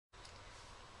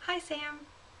Hi Sam!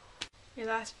 Your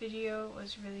last video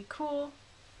was really cool.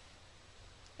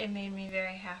 It made me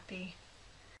very happy.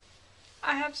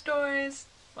 I have stories.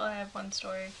 Well, I have one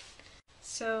story.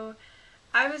 So,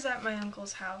 I was at my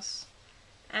uncle's house,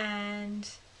 and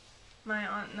my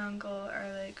aunt and uncle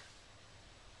are like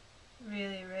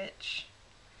really rich.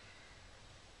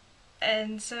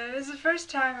 And so it was the first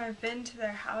time I've been to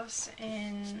their house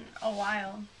in a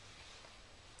while.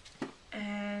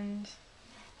 And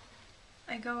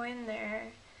I go in there,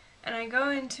 and I go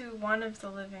into one of the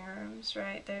living rooms,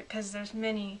 right there, because there's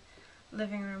many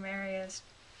living room areas.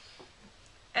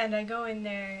 And I go in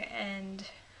there and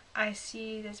I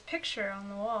see this picture on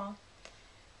the wall,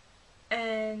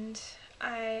 and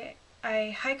I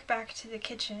hike back to the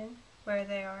kitchen where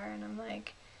they are, and I'm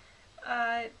like,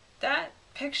 that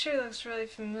picture looks really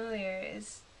familiar.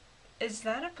 Is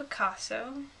that a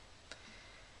Picasso?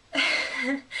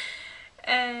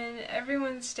 And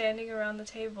everyone's standing around the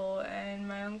table, and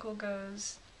my uncle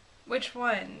goes, "Which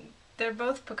one? They're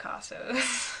both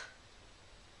Picassos."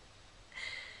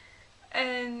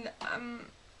 And I'm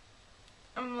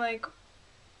like,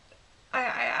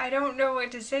 I don't know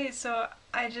what to say, so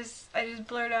I just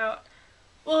blurt out,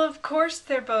 "Well, of course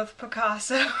they're both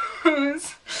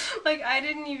Picassos." Like, I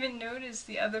didn't even notice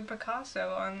the other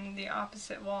Picasso on the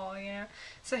opposite wall, you know?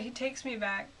 So he takes me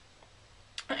back,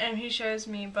 and he shows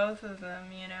me both of them,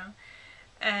 you know?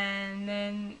 And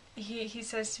then he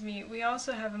says to me, "We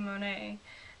also have a Monet."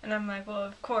 And I'm like, "Well,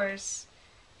 of course,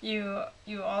 you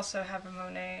also have a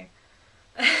Monet."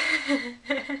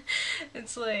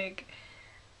 It's like,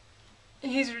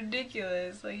 he's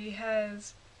ridiculous. Like, he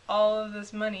has all of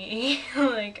this money.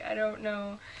 Like, I don't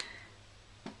know.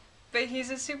 But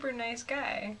he's a super nice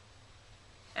guy.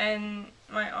 And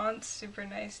my aunt's super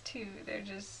nice too.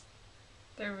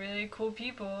 They're really cool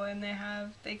people, and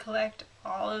they collect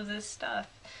all of this stuff.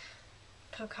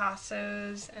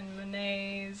 Picassos and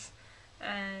Monets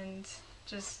and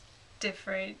just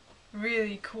different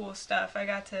really cool stuff.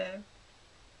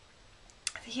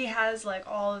 He has like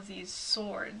all of these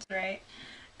swords, right?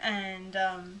 And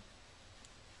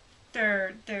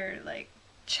they're like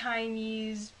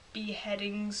Chinese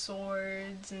beheading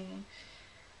swords, and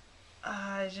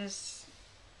just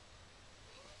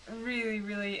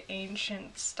really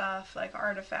ancient stuff, like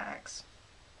artifacts.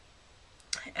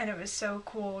 And it was so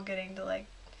cool getting to like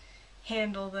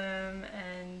handle them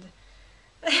and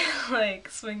like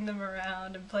swing them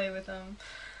around and play with them,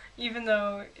 even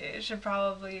though it should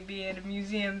probably be in a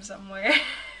museum somewhere.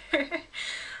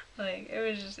 Like, it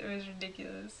was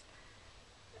ridiculous.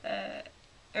 It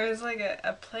was like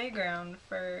a playground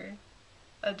for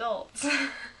adults.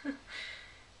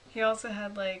 He also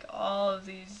had like all of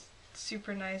these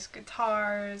super nice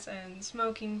guitars and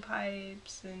smoking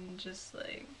pipes, and just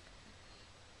like,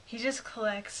 he just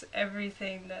collects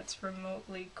everything that's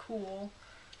remotely cool,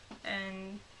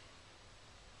 and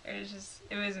it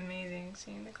was amazing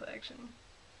seeing the collection.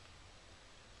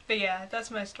 But yeah,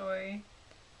 that's my story.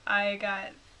 I got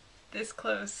this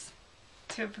close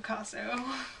to a Picasso.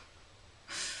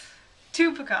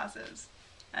 Two Picassos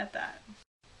at that.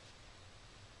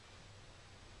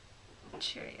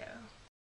 Cheerio.